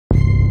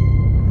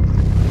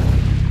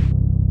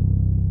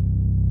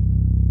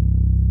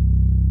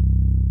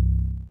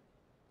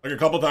Like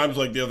a couple times,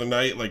 like the other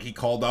night, like he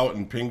called out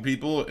and pinged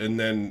people, and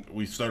then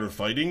we started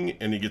fighting,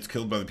 and he gets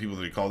killed by the people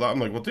that he called out. I'm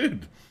like, well,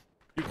 dude,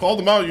 you called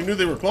them out. You knew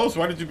they were close.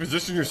 Why did you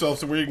position yourself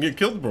so where you can get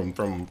killed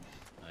from?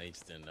 I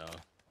just didn't know.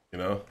 You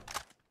know?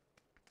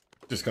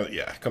 Just cause,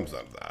 yeah, it comes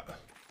down to that.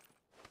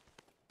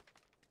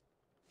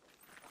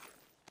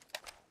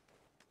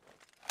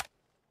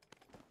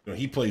 You know,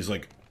 he plays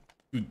like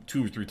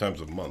two or three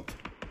times a month.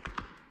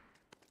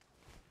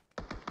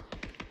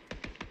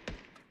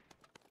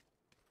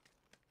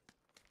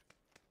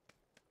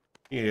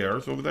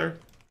 EARs over there?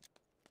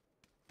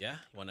 Yeah,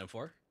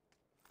 1M4.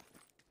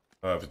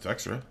 If it's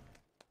extra.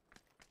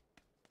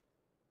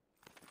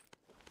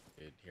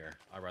 Dude, here.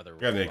 I'd rather.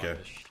 Got an AK.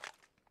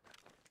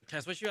 Can I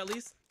switch you at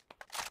least?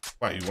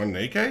 Why, you want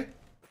an AK?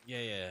 Yeah,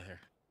 here.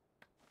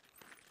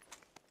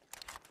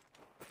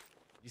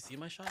 You see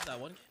my shot? That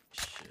one?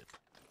 Shit.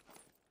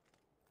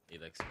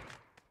 Need extra.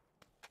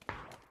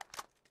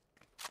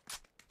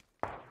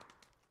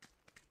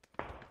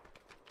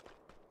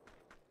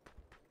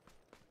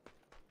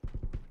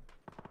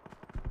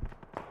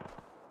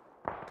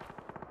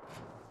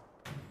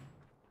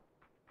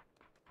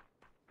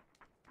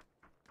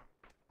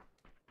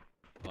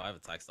 Oh, I have a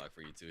tac stock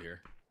for you too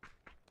here.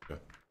 Okay.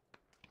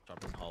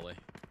 Drop in the hallway.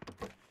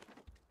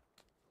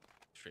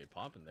 Straight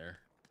pop in there.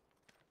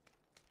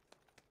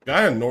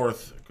 Guy in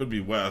north, could be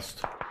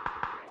west.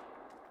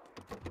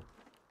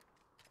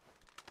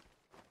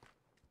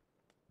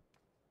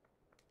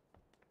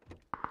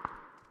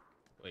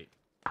 Wait,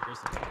 here's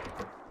someone.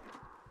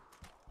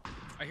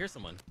 I hear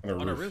someone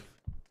On a roof.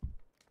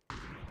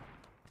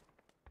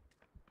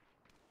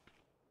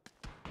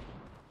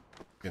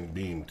 And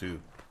beam too.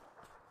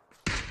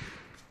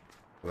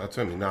 Well, that's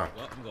him. He knocked.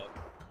 Well, I'm going.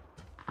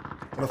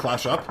 I'm gonna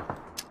flash up.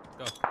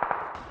 Go.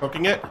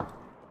 Hooking it.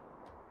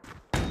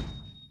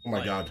 Oh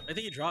my god. I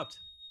think he dropped.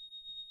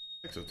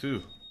 I think so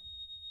too.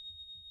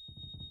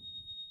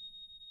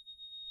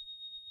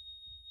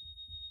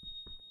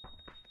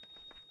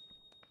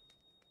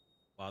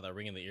 Wow, that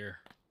ring in the ear.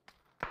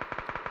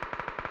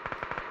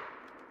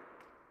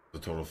 The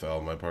total foul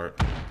on my part.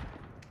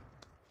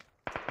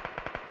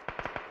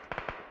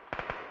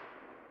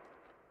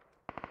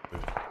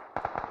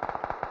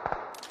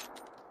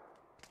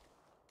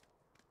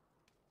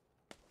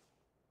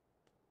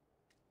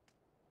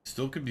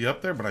 Still could be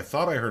up there, but I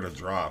thought I heard a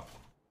drop.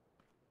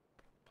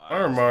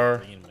 Armor.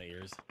 Ring in my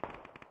ears.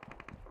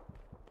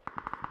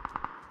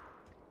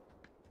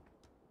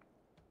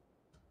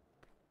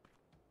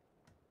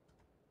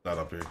 Not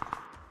up here.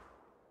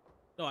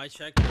 No, I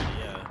checked already,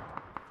 yeah.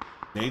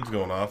 Nade's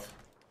going off.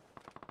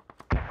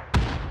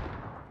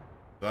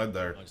 Side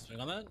there. Want to swing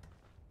on that?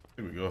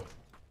 Here we go.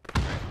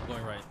 I'm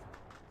going right.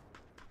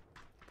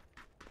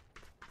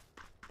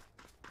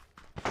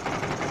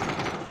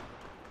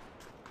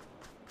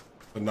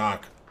 The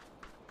knock.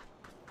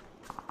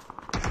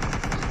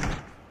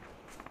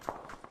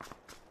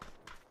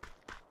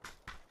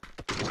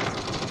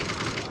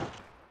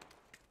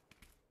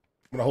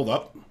 I'm gonna hold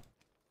up.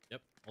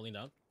 Yep, holding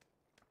down.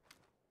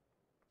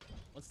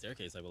 One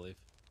staircase, I believe.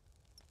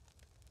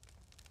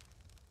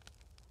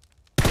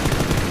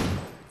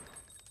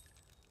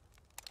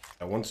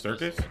 At one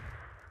staircase?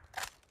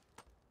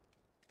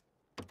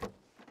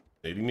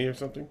 Nading me or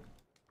something?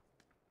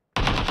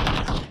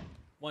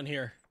 One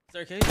here.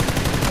 Staircase.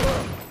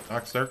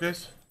 Knock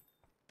staircase?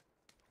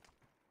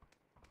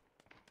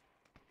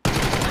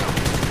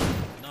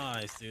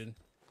 Nice, dude.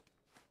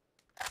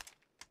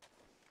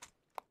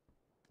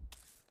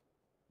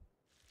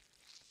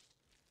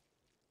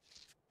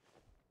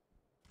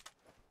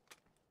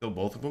 Kill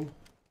both of them?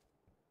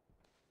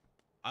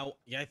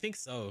 Yeah, I think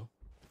so.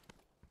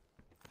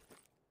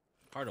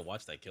 Hard to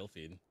watch that kill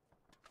feed.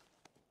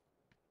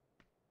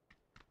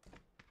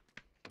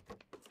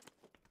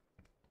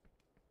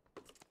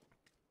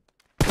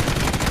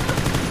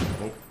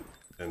 Nope.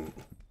 And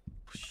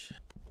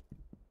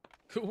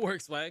Good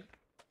work, Swag.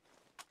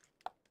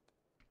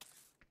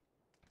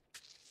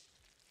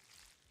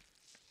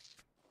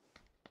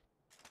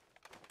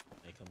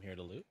 They come here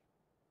to loot.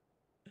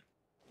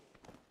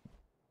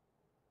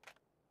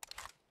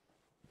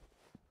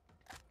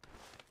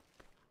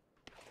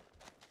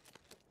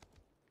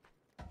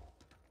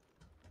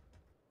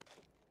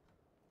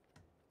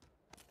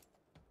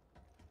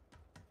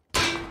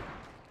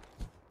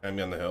 I'm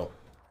on the hill.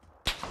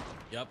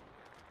 Yep.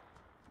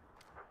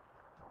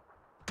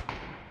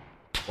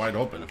 Wide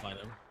open. Find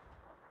him.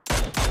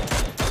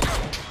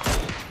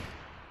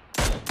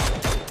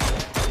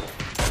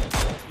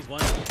 He's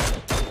one.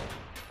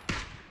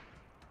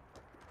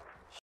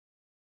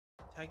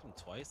 Tagged him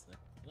twice.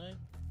 Didn't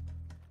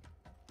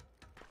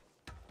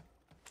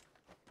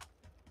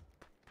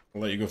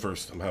I'll let you go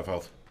first. I'm half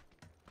health.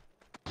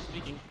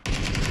 Speaking.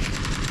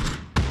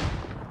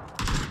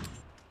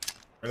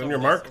 Right on your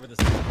mark? Over this.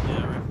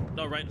 Yeah, right.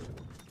 No, right.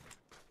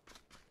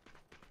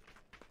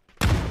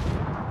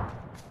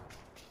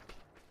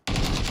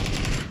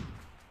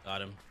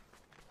 Got him.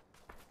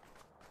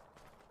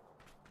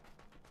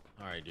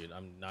 Alright, dude.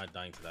 I'm not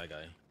dying to that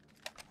guy.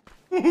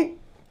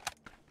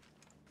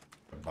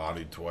 got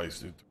bodied twice,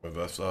 dude. Took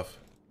my vest off.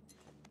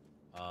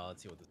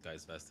 Let's see what this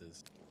guy's vest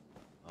is.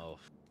 Oh.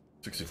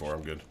 64,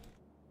 I'm good.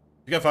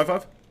 You got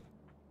 5.5?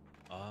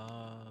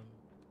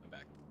 I'm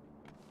back.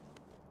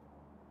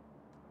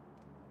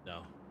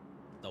 No.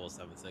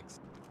 7.76.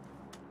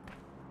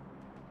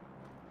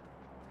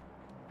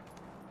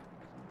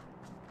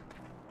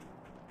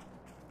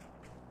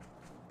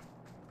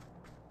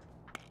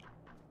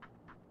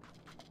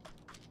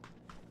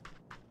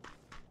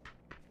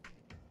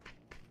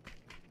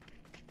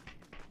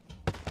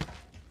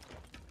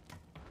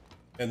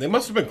 And they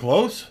must have been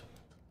close.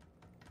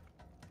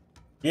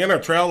 Be on our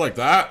trail like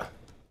that.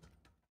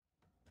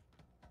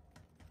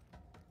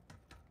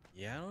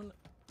 Yeah, I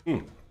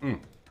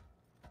don't.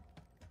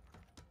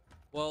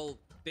 Well,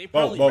 they Whoa,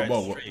 probably whoa, ran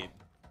whoa. straight.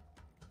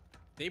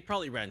 They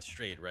probably ran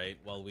straight, right?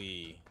 While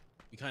we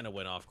kind of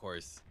went off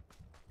course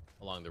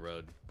along the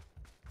road.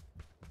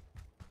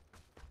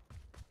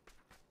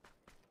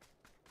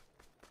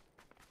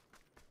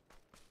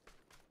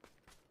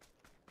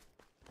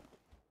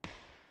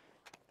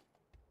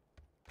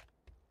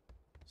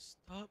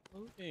 Stop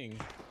moving.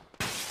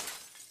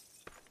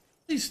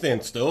 Please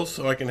stand still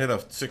so I can hit a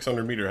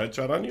 600-meter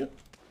headshot on you.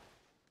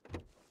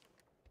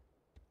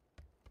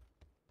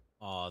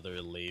 Oh,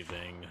 they're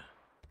leaving.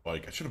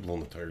 Like, I should have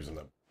blown the tires in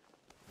that.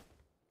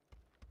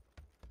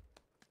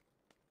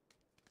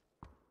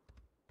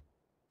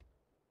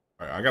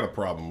 Alright, I got a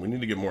problem. We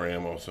need to get more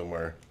ammo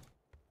somewhere.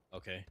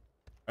 Okay.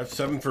 I have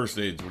 7 first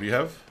aids. What do you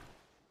have?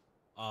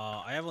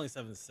 I have only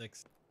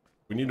 7.6.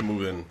 We need to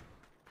move in.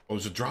 Oh,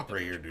 there's a drop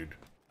right here, dude.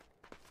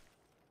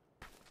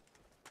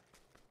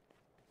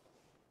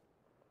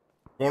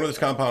 Going to this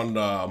compound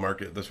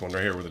market. This one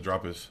right here where the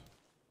drop is.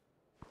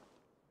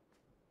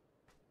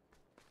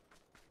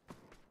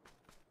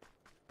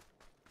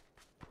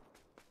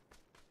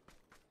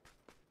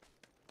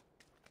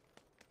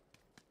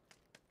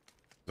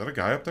 Is that a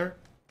guy up there?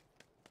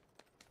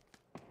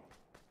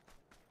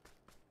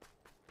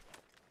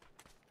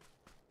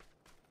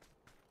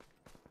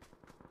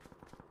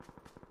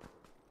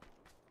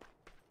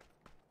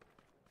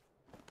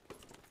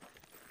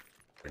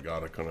 My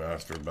God, I couldn't have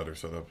asked for a better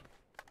setup.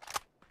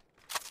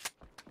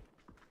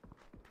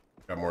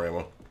 Got more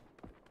ammo.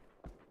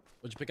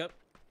 What'd you pick up?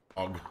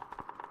 Hog.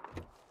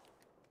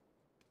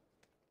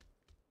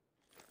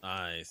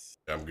 Nice.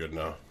 Yeah, I'm good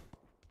now.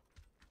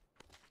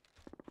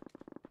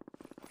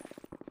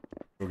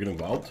 Go get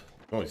involved?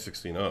 Only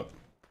 16 up.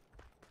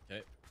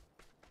 Okay.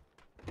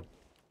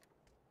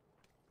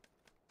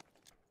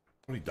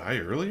 Did he die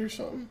early or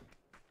something?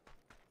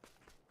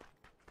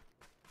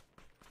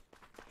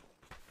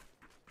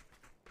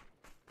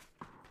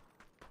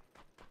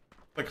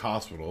 Like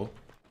hospital.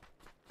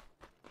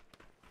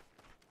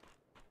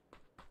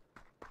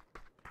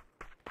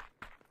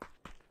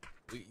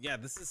 Yeah,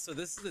 this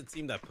is the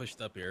team that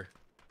pushed up here.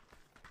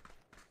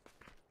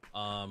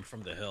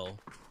 From the hill.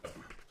 I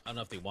don't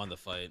know if they won the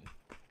fight.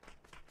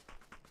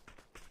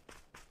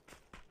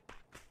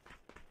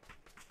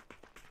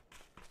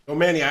 Oh,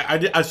 Manny,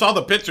 I saw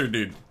the picture,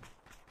 dude.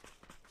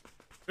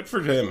 Good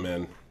for him,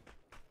 man.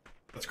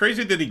 That's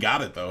crazy that he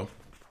got it, though.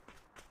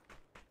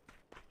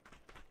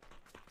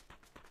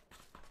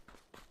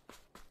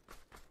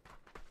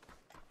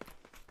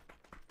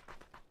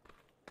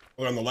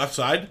 We're on the left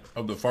side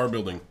of the far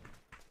building.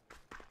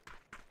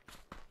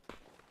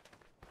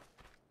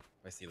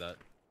 I see that.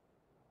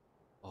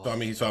 Oh, Saw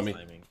me, he saw me.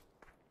 timing.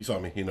 He saw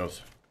me, he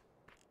knows.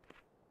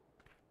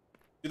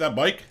 See that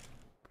bike?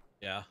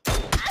 Yeah.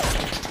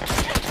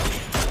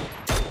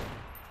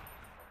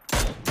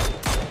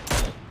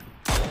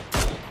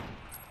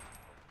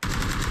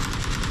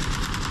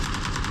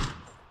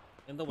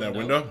 In the window. That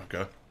window?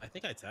 Okay. I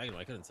think I tagged him.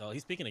 I couldn't tell.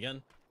 He's speaking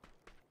again.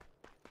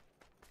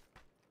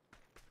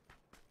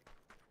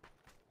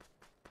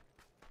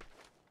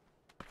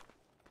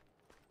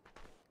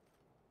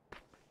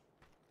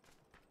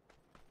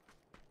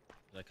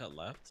 Did I cut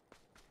left?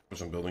 There's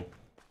some building.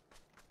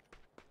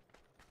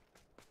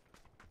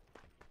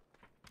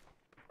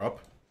 Up.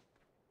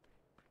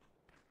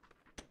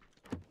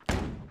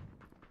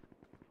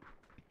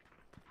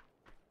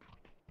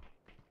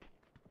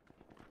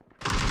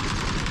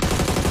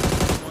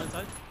 One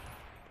inside.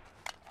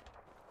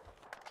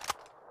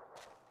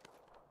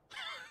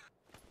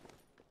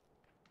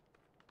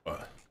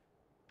 What?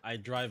 I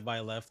drive by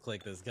left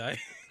click this guy.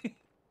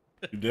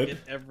 You did? Get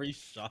every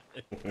shot.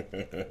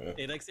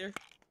 8x here?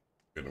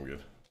 Good, I'm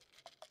good.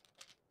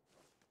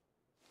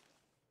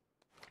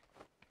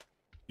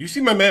 You see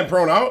my man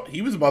prone out?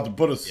 He was about to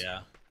put us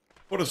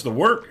to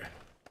work.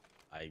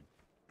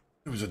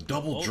 It was a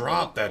double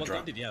drop. What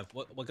gun did you have?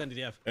 What gun did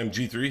you have?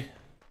 MG3.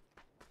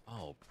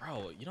 Oh,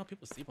 bro, you know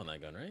people sleep on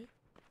that gun, right?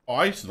 Oh,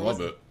 I used to love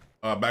it.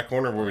 Back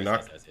corner where we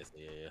knocked.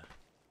 Yeah.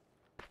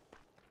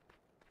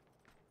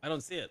 I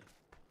don't see it.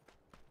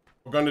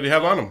 What gun did he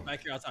have on him?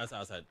 Back here, outside.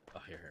 Oh,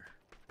 here.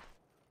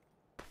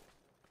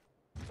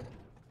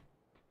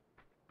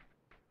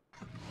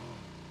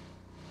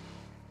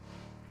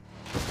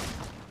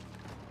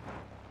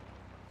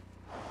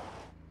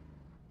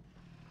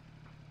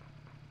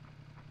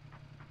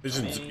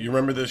 Visions, you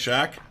remember this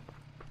shack?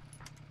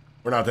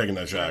 We're not taking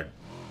that shack.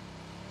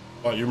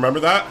 What, you remember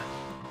that?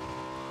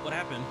 What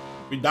happened?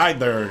 We died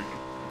there a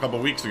couple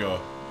weeks ago.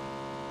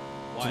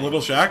 Why? It's a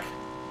little shack?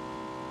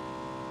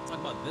 We're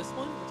talking about this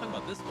one? We're talking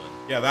about this one.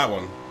 Yeah, that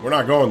one. We're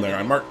not going there.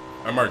 I marked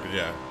it,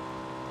 yeah.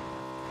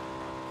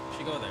 We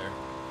should go there.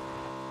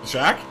 The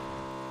shack?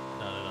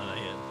 No, not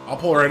yet. I'll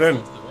pull right in.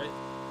 To the right.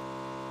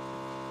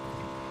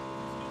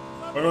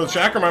 Wanna go to the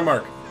shack or my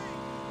mark?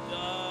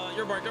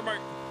 Your mark.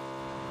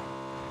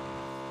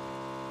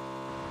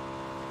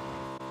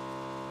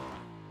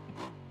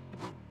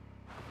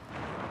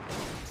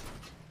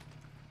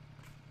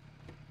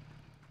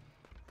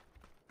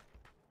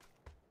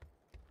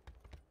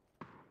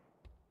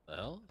 The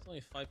hell? It's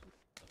only 5.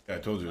 Yeah, I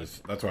told you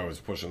this. That's why I was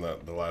pushing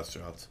the last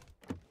shots.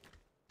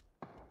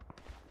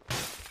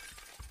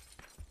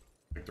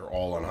 Like they're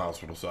all on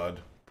hospital side.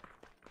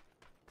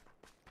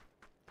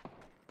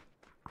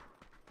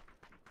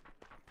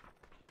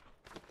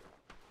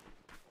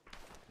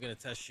 I'm gonna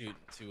test shoot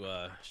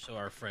to show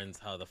our friends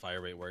how the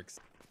fire rate works.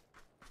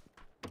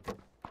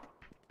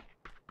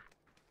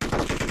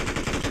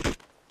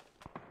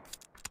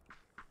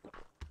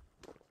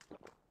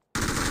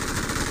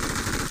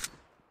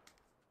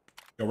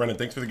 Yo, Renan,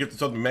 thanks for the gift of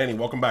sub to Manny.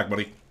 Welcome back,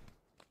 buddy.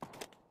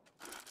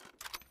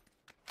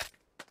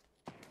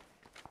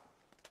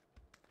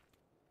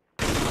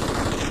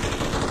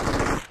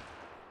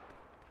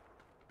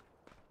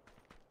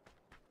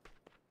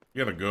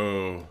 You gotta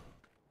go.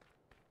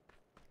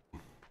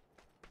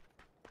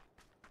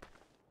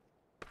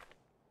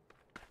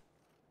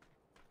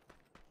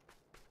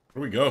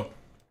 Where do we go?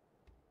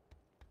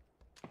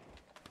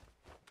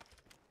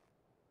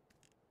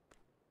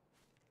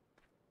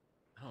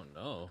 I don't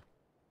know.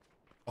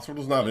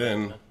 Hospital's not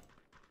in.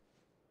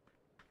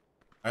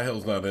 High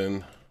Hill's not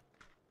in.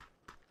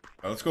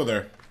 Let's go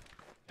there.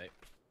 Okay.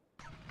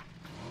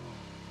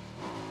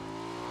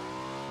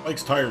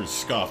 Mike's tire is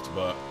scuffed,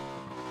 but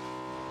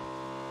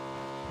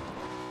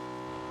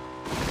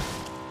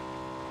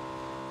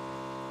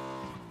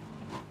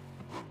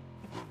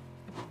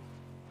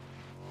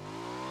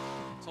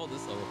Let's hold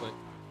this though real quick.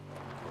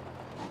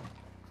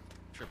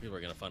 I'm sure people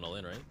are gonna funnel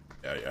in, right?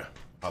 yeah.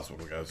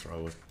 Hospital guys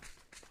probably.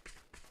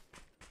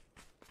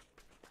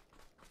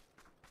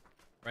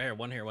 Right here,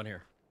 one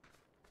here.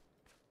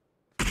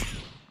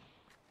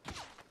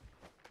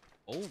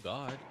 Oh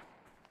God.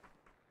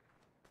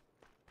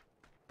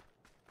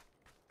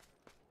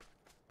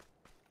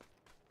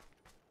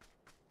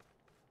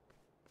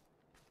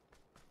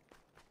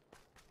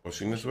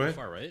 Pushing this way?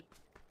 Far right.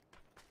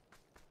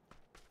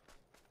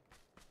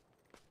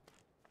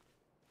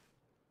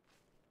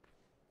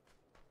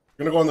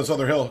 We're gonna go on this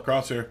other hill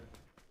across here.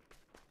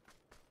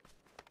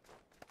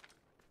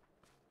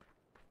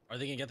 Are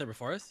they gonna get there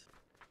before us?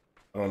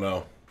 I don't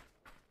know.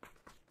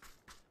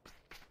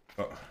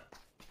 Oh.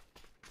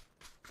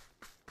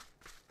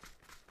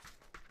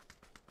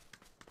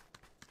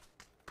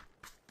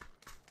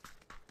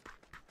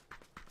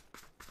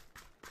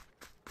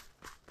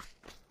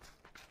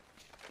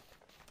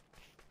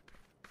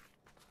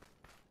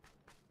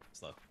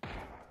 Slow.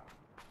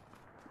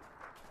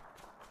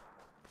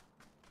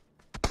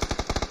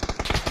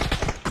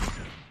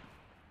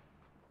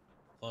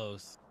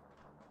 Close.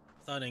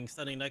 Stunning,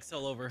 next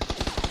hill over.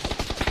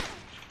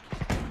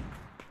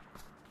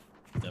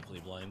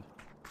 Definitely blind.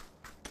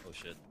 Oh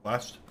shit.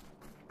 Last.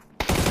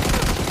 Got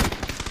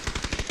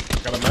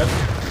a med.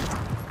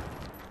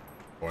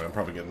 Boy, I'm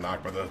probably getting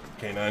knocked by the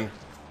K9.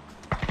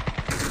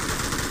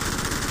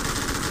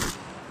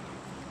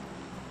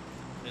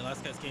 Hey,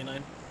 last guy's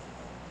K9.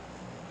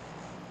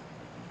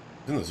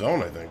 He's in the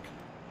zone, I think.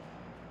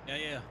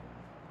 Yeah.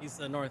 He's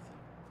north.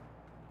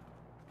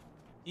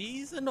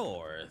 He's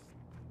north.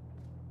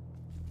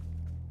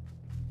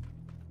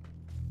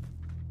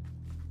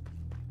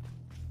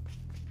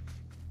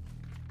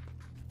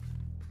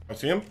 I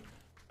see him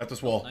at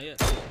this wall. Not yet.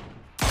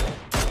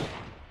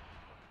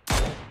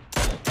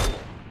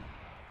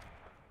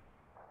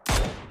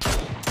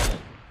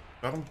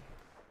 Got him.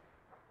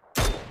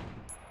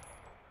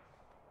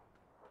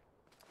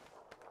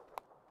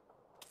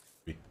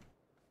 I'm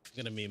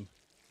gonna meme.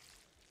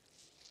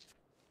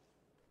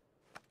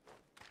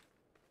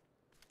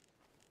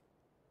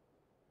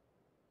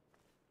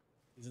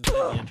 He's inside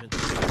the entrance.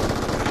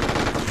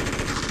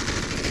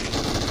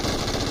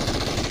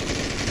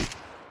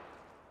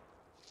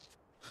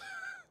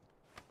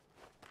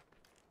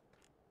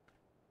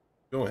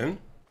 Go in.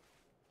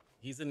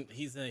 He's in.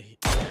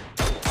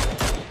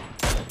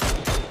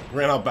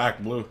 Ran out back,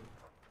 blue.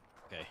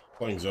 Okay.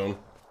 Playing zone.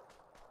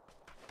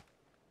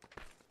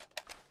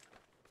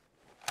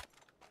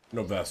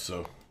 No vest,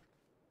 so.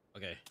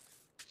 Okay.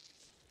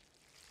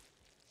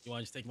 You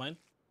want to just take mine?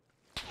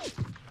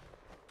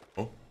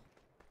 Oh.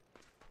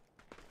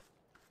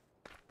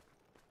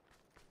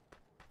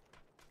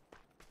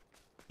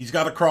 He's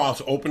got a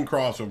cross, open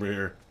cross over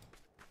here.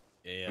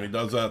 Yeah. When he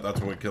does that,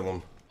 that's when we kill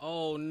him.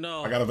 Oh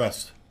no. I got a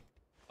vest.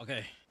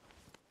 Okay.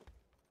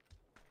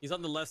 He's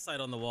on the left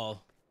side on the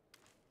wall.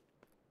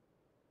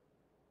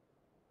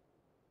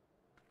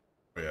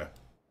 Oh, yeah.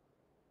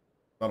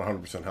 Not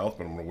 100% health,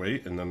 but I'm gonna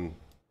wait and then.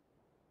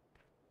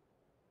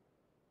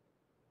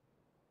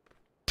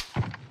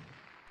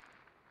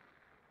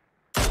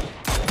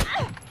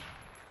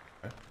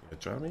 Okay, you hit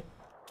Johnny?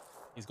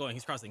 He's going.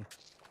 He's crossing.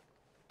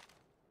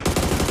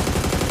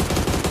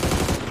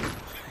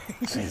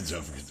 Good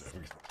job.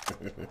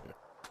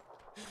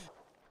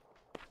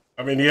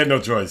 I mean, he had no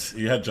choice.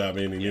 He had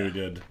Johnny, and he knew he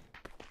did.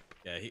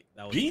 Yeah,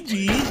 that was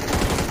GG.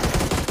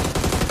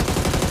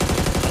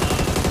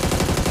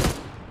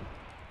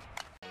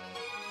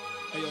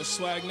 Hey, yo,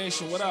 Swag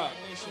Nation, what up?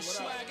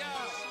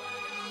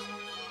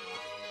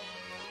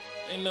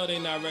 They know they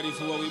not ready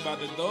for what we about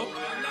to do.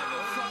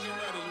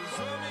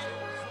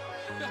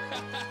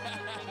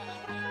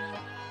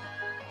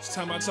 It's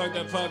time I talk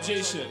that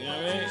PUBG shit, you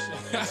know what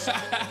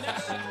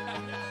I mean?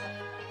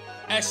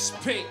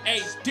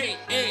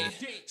 S-P-A-D-E,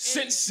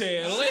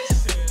 sincerely.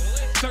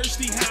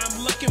 Thirsty how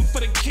I'm looking for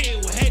the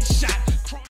kill, headshot.